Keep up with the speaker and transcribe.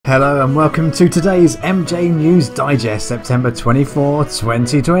Hello and welcome to today's MJ News Digest, September 24,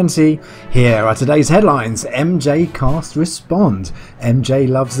 2020. Here are today's headlines. MJ cast respond. MJ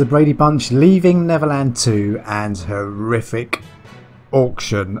loves the Brady Bunch, leaving Neverland 2, and horrific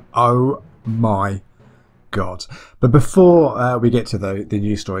auction. Oh my God. But before we get to the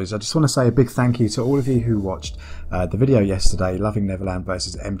news stories, I just want to say a big thank you to all of you who watched the video yesterday, Loving Neverland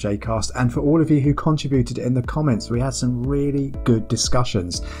versus MJ Cast, and for all of you who contributed in the comments. We had some really good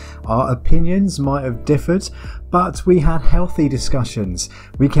discussions. Our opinions might have differed, but we had healthy discussions.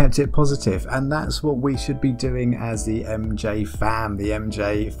 We kept it positive, and that's what we should be doing as the MJ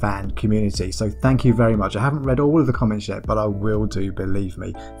fan community. So thank you very much. I haven't read all of the comments yet, but I will do, believe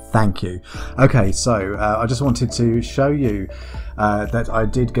me. Thank you. Okay, so I just wanted to show you that I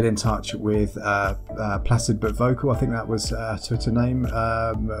did get in touch with Placid But Vocal, I think that was Twitter name,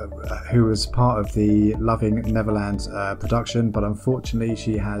 who was part of the Loving Neverland production, but unfortunately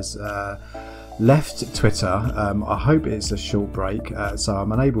she has left Twitter. I hope it's a short break, so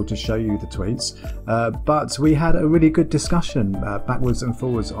I'm unable to show you the tweets, but we had a really good discussion backwards and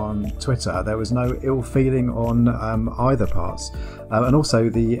forwards on Twitter. There was no ill feeling on either parts, and also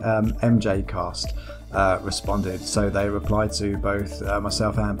the MJ cast responded, so they replied to both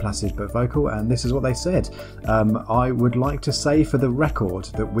myself and Placid But Vocal, and this is what they said. I would like to say for the record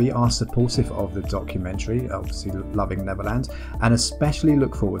that we are supportive of the documentary, obviously Loving Neverland, and especially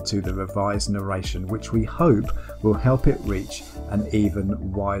look forward to the revised narration, which we hope will help it reach an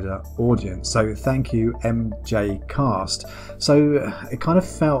even wider audience. So thank you, MJ Cast. So it kind of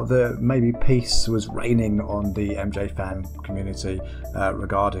felt that maybe peace was reigning on the MJ fan community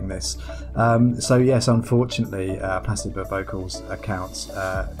regarding this. So yes, unfortunately, Placid But Vocal's account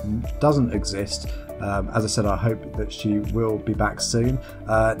doesn't exist. As I said, I hope that she will be back soon.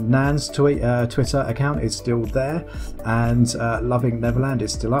 Nan's Twitter account is still there, and Loving Neverland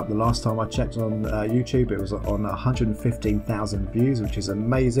is still up. The last time I checked on YouTube, it was on 115,000 views, which is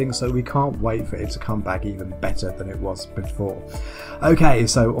amazing. So we can't wait for it to come back even better than it was before. Okay,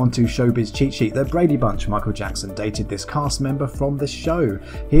 so on to Showbiz Cheat Sheet. The Brady Bunch, Michael Jackson dated this cast member from the show.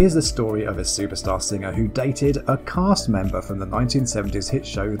 Here's the story of a superstar singer who dated a cast member from the 1970s hit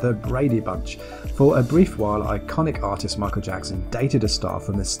show The Brady Bunch. For a brief while, iconic artist Michael Jackson dated a star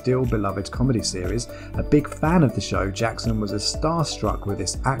from the still beloved comedy series. A big fan of the show, Jackson was as starstruck with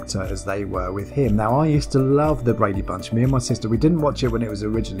this actor as they were with him. Now, I used to love The Brady Bunch. Me and my sister, we didn't watch it when it was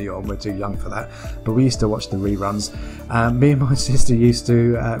originally on, we're too young for that, but we used to watch the reruns. Me and my sister used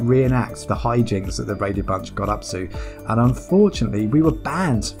to reenact the hijinks that The Brady Bunch got up to, and unfortunately we were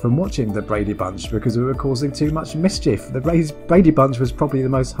banned from watching The Brady Bunch because we were causing too much mischief. The Brady Bunch was probably the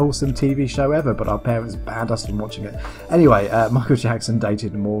most wholesome TV show ever, but our parents banned us from watching it. Anyway, Michael Jackson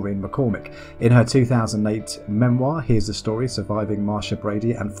dated Maureen McCormick. In her 2008 memoir, Here's the Story, Surviving Marsha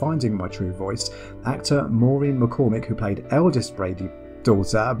Brady and Finding My True Voice, actor Maureen McCormick, who played eldest Brady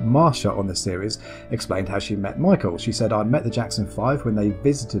daughter Marsha on the series, explained how she met Michael. She said, I met the Jackson 5 when they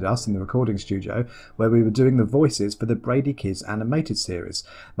visited us in the recording studio where we were doing the voices for the Brady Kids animated series.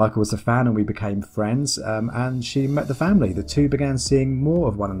 Michael was a fan and we became friends, and she met the family. The two began seeing more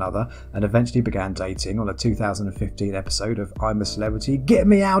of one another and eventually began dating. On a 2015 episode of I'm a Celebrity, Get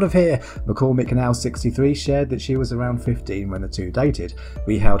Me Out of Here, McCormick, now 63, shared that she was around 15 when the two dated.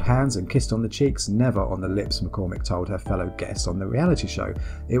 We held hands and kissed on the cheeks, never on the lips, McCormick told her fellow guests on the reality show.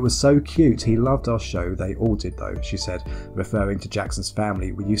 It was so cute. He loved our show. They all did though, she said, referring to Jackson's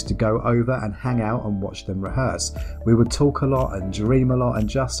family. We used to go over and hang out and watch them rehearse. We would talk a lot and dream a lot, and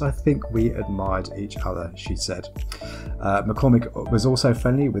just I think we admired each other, she said. McCormick was also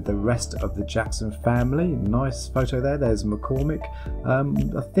friendly with the rest of the Jackson family. Nice photo there. There's McCormick.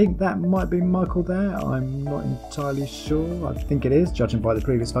 I think that might be Michael there. I'm not entirely sure. I think it is, judging by the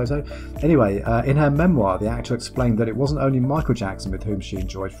previous photo. Anyway, in her memoir, the actor explained that it wasn't only Michael Jackson with whom she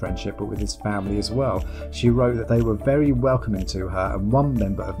enjoyed friendship, but with his family as well. She wrote that they were very welcoming to her, and one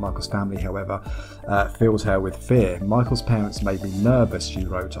member of Michael's family, however, filled her with fear. Michael's parents made me nervous, she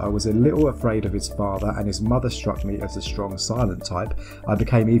wrote. I was a little afraid of his father, and his mother struck me as a strong, silent type. I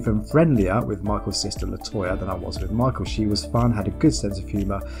became even friendlier with Michael's sister Latoya than I was with Michael. She was fun, had a good sense of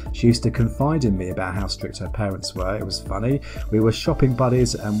humour. She used to confide in me about how strict her parents were. It was funny. We were shopping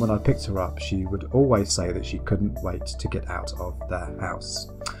buddies, and when I picked her up, she would always say that she couldn't wait to get out of their house.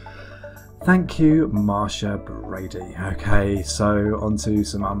 Thank you, Marsha Brady. Okay, so on to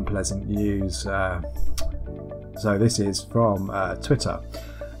some unpleasant news. So this is from Twitter.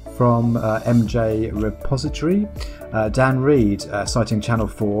 from MJ Repository. Dan Reed, citing Channel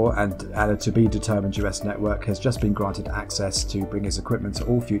 4 and a to-be-determined US network, has just been granted access to bring his equipment to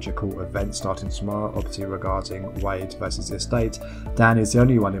all future court events starting tomorrow, obviously regarding Wade versus the estate. Dan is the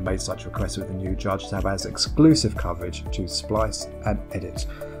only one who made such requests with the new judge to have as exclusive coverage to splice and edit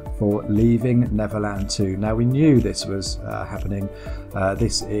for Leaving Neverland 2. Now, we knew this was happening.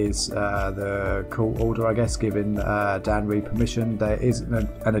 This is the court order, I guess, giving Dan Reed permission. There is an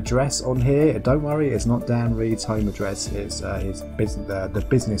address on here. Don't worry, it's not Dan Reed's home address. It's the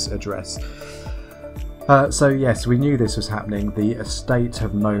business address. So yes, we knew this was happening. The estate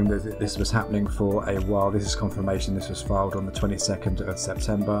have known that this was happening for a while. This is confirmation. This was filed on the 22nd of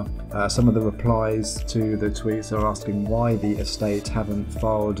September. Some of the replies to the tweets are asking why the estate haven't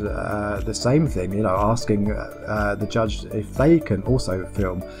filed the same thing, you know, asking the judge if they can also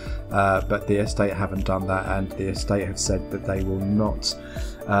film, but the estate haven't done that, and the estate have said that they will not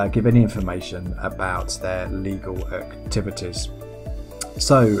give any information about their legal activities.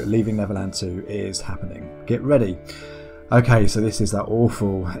 So, Leaving Neverland 2 is happening. Get ready. Okay, so this is that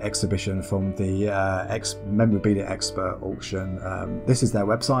awful exhibition from the Memorabilia Expert auction. This is their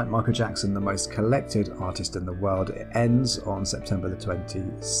website, Michael Jackson, the most collected artist in the world. It ends on September the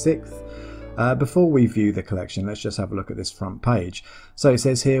 26th. Before we view the collection, let's just have a look at this front page. So it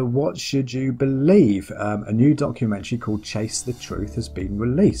says here, what should you believe? A new documentary called Chase the Truth has been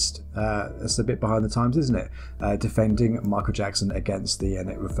released. That's a bit behind the times, isn't it? Defending Michael Jackson against and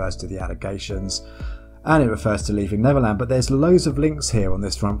it refers to the allegations. And it refers to Leaving Neverland, but there's loads of links here on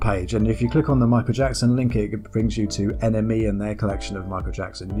this front page, and if you click on the Michael Jackson link, it brings you to NME and their collection of Michael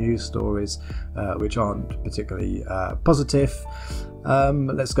Jackson news stories, which aren't particularly positive.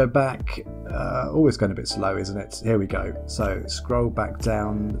 Let's go back. Always going a bit slow, isn't it? Here we go. So scroll back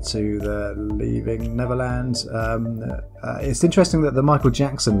down to the Leaving Neverland. It's interesting that the Michael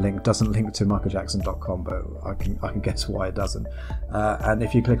Jackson link doesn't link to michaeljackson.com, but I can guess why it doesn't. And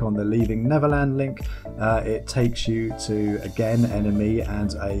if you click on the Leaving Neverland link, it takes you to, again, NME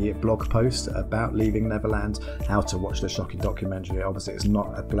and a blog post about Leaving Neverland, how to watch the shocking documentary. Obviously, it's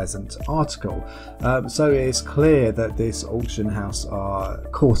not a pleasant article. So it's clear that this auction house are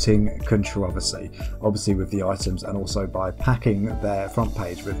courting controversy, obviously with the items, and also by packing their front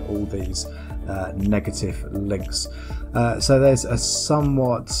page with all these negative links. So there's a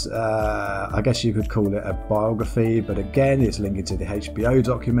somewhat, I guess you could call it a biography, but again it's linking to the HBO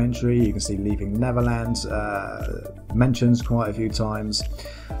documentary. You can see Leaving Neverland mentions quite a few times.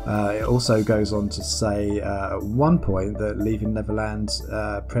 It also goes on to say at one point that Leaving Neverland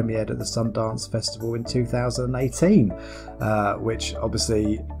premiered at the Sundance Festival in 2018, which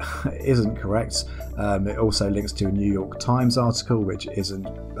obviously isn't correct. It also links to a New York Times article, which isn't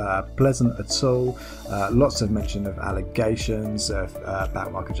pleasant at all. Lots of mention of allegations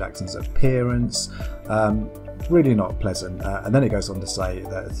about Michael Jackson's appearance. Really not pleasant. And then it goes on to say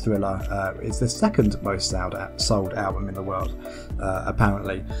that Thriller is the second most sold album in the world,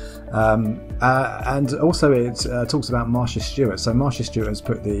 apparently. And also it talks about Marcia Stewart. So Marcia Stewart has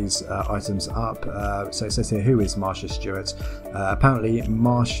put these items up. So it says here, who is Marcia Stewart? Apparently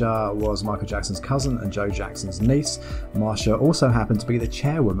Marcia was Michael Jackson's cousin and Joe Jackson's niece. Marcia also happened to be the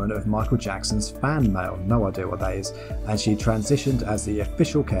chairwoman of Michael Jackson's fan mail. No idea what that is. And she transitioned as the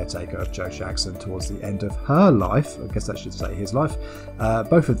official caretaker of Joe Jackson towards the end of her life. I guess that should say his life.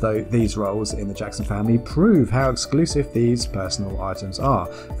 Both of these roles in the Jackson family prove how exclusive these personal items are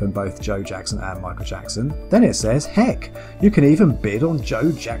from both Joe Jackson and Michael Jackson. Then it says, heck, you can even bid on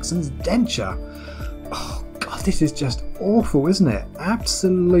Joe Jackson's denture. Oh god, this is just awful, isn't it?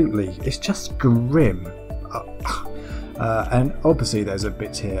 Absolutely, it's just grim. And obviously there's a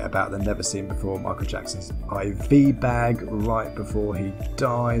bit here about the never seen before Michael Jackson's IV bag right before he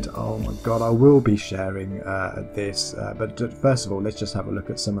died. Oh my god, I will be sharing this, but first of all, let's just have a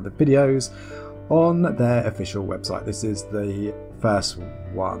look at some of the videos on their official website. This is the first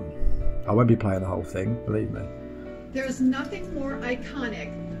one. I won't be playing the whole thing, believe me. There's nothing more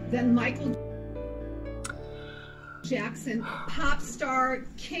iconic than Michael Jackson, pop star,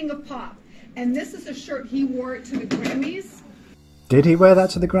 king of pop. And this is a shirt he wore to the Grammys. Did he wear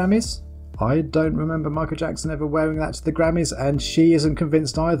that to the Grammys? I don't remember Michael Jackson ever wearing that to the Grammys, and she isn't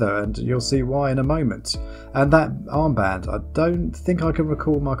convinced either, and you'll see why in a moment. And that armband, I don't think I can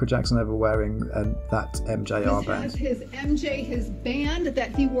recall Michael Jackson ever wearing that MJ armband. His MJ, his band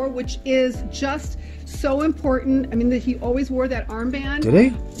that he wore, which is just so important. I mean, that he always wore that armband. Did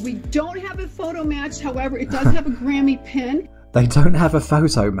he? We don't have a photo match, however, it does have a Grammy pin. They don't have a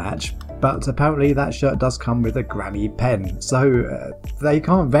photo match, but apparently that shirt does come with a Grammy pen, so they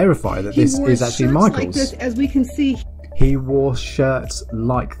can't verify that this is actually Michael's. Like this, as we can see. He wore shirts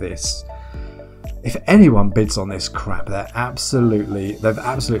like this. If anyone bids on this crap, they've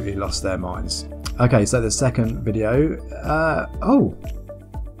absolutely lost their minds. Okay, so the second video, oh,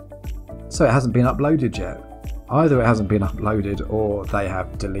 so it hasn't been uploaded yet. Either it hasn't been uploaded or they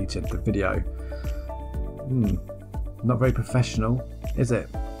have deleted the video. Not very professional, is it?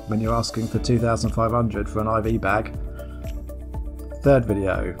 When you're asking for 2,500 for an IV bag. Third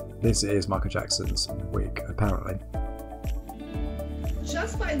video, this is Michael Jackson's wig, apparently.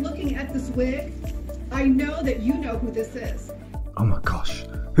 Just by looking at this wig, I know that you know who this is. Oh my gosh,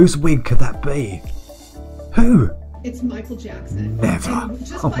 whose wig could that be? Who? It's Michael Jackson. Never. And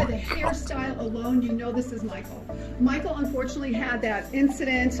just by the hairstyle alone, you know this is Michael. Michael unfortunately had that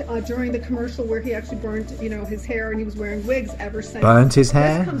incident during the commercial where he actually burned, you know, his hair, and he was wearing wigs ever since. Burnt his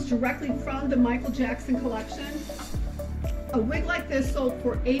hair? This comes directly from the Michael Jackson collection. A wig like this sold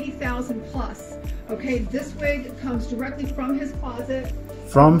for $80,000 plus. Okay, this wig comes directly from his closet.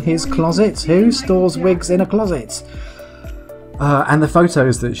 From his closet? Who stores wigs in a closet? And the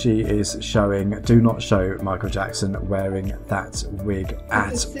photos that she is showing do not show Michael Jackson wearing that wig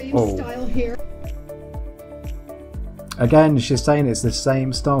at all. Style here. Again, she's saying it's the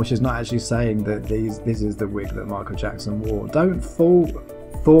same style. She's not actually saying that this is the wig that Michael Jackson wore. Don't fall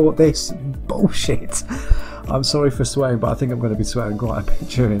for this bullshit. I'm sorry for swearing, but I think I'm going to be swearing quite a bit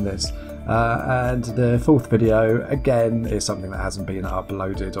during this. And the fourth video, again, is something that hasn't been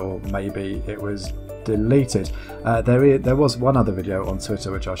uploaded, or maybe it was deleted. There was one other video on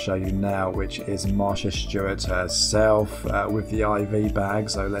Twitter which I'll show you now, which is Marsha Stewart herself with the IV bag.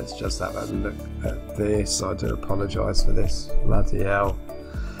 So let's just have a look at this. I do apologise for this. Bloody hell.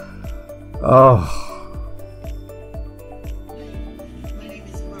 Oh. My name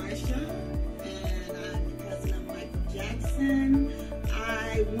is Marsha, and I'm the cousin of Michael Jackson.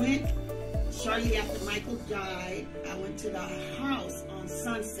 I went shortly after Michael died. I went to the house on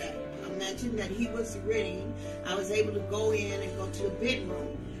Sunset. I mentioned that he was ready. I was able to go in and go to the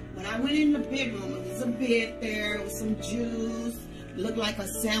bedroom. When I went in the bedroom, it was a bed there with some juice. It looked like a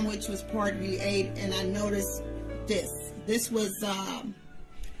sandwich was partly ate, and I noticed this. This was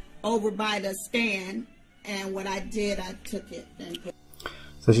over by the stand, and what I did, I took it and put.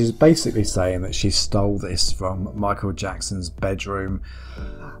 So she's basically saying that she stole this from Michael Jackson's bedroom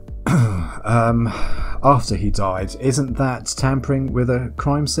after he died. Isn't that tampering with a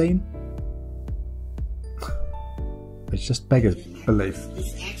crime scene? It's just beggars belief.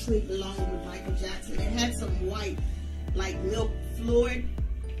 This actually belonged with Michael Jackson. It had some white, like milk fluid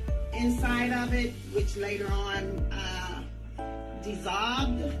inside of it, which later on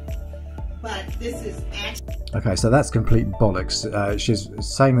dissolved. But this is actually... Okay, so that's complete bollocks. She's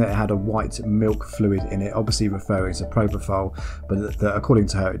saying that it had a white milk fluid in it, obviously referring to propofol, but that according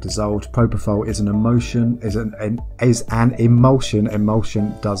to her it dissolved. Propofol is an emotion, is an emulsion.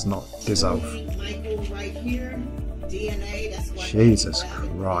 Emulsion does not dissolve. Michael right here, DNA. That's what. Jesus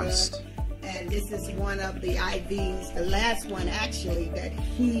Christ. And this is one of the IVs, the last one actually that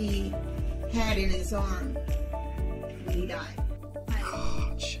he had in his arm when he died.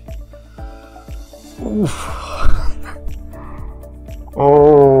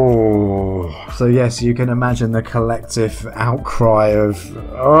 Oh, so yes, you can imagine the collective outcry of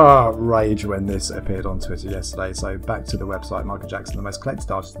rage when this appeared on Twitter yesterday. So back to the website, Michael Jackson, the most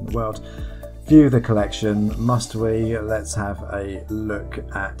collected artist in the world. View the collection, must we? Let's have a look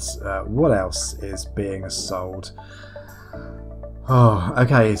at what else is being sold. Oh,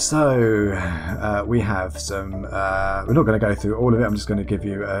 okay, so we have some, we're not going to go through all of it, I'm just going to give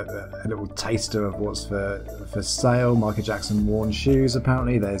you a little taster of what's for sale. Michael Jackson worn shoes,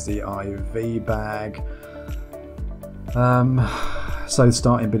 apparently. There's the IV bag. So the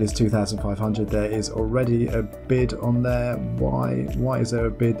starting bid is 2,500. There is already a bid on there. Why is there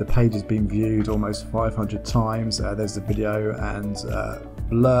a bid? The page has been viewed almost 500 times. There's the video and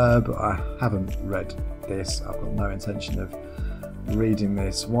blurb. I haven't read this. I've got no intention of reading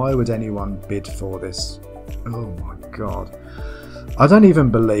this. Why would anyone bid for this? Oh my god. I don't even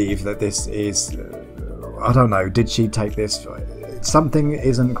believe that this is... I don't know. Did she take this? Something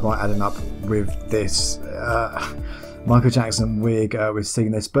isn't quite adding up with this. Michael Jackson wig, we've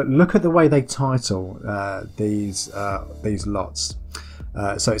seen this, but look at the way they title these lots.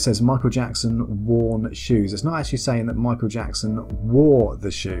 So it says Michael Jackson worn shoes. It's not actually saying that Michael Jackson wore the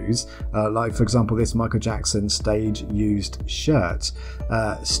shoes. Like for example, this Michael Jackson stage used shirt.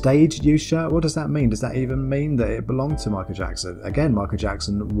 Stage used shirt, what does that mean? Does that even mean that it belonged to Michael Jackson? Again, Michael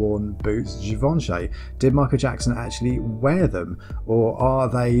Jackson worn boots Givenchy. Did Michael Jackson actually wear them? Or are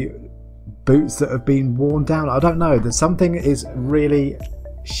they boots that have been worn down? I don't know. There's something is really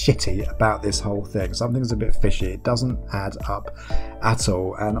shitty about this whole thing. Something's a bit fishy. It doesn't add up at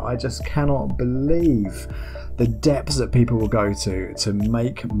all, and I just cannot believe the depths that people will go to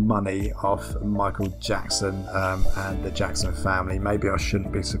make money off Michael Jackson and the Jackson family. Maybe I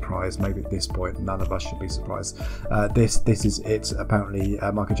shouldn't be surprised. Maybe at this point none of us should be surprised. This is it. Apparently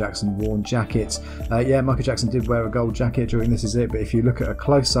Michael Jackson worn jacket. Yeah, Michael Jackson did wear a gold jacket during This Is It, but if you look at a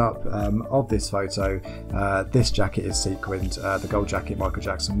close-up of this photo, this jacket is sequined. The gold jacket Michael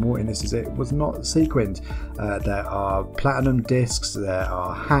Jackson wore in This Is It was not sequined. There are platinum discs, there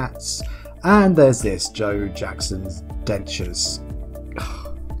are hats, and there's this, Joe Jackson's dentures.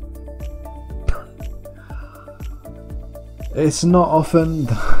 It's not often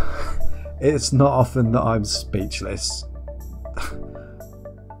that I'm speechless.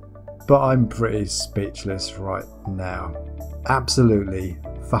 But I'm pretty speechless right now. Absolutely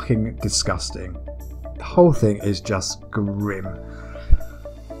fucking disgusting. The whole thing is just grim.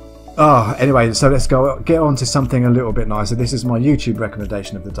 Oh, anyway, so let's get on to something a little bit nicer. This is my YouTube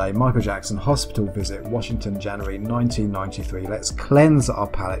recommendation of the day. Michael Jackson hospital visit, Washington, January 1993. Let's cleanse our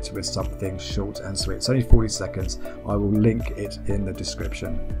palate with something short and sweet. It's only 40 seconds. I will link it in the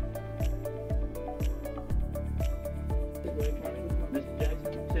description. Mr.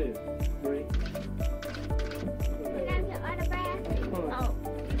 Jackson, 2, 3.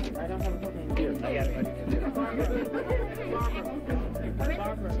 I don't have a fucking here. I got it.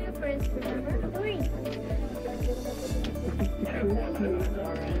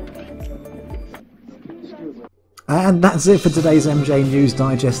 And that's it for today's MJ News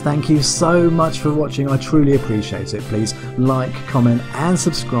Digest. Thank you so much for watching. I truly appreciate it. Please like, comment and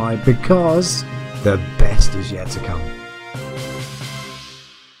subscribe, because the best is yet to come.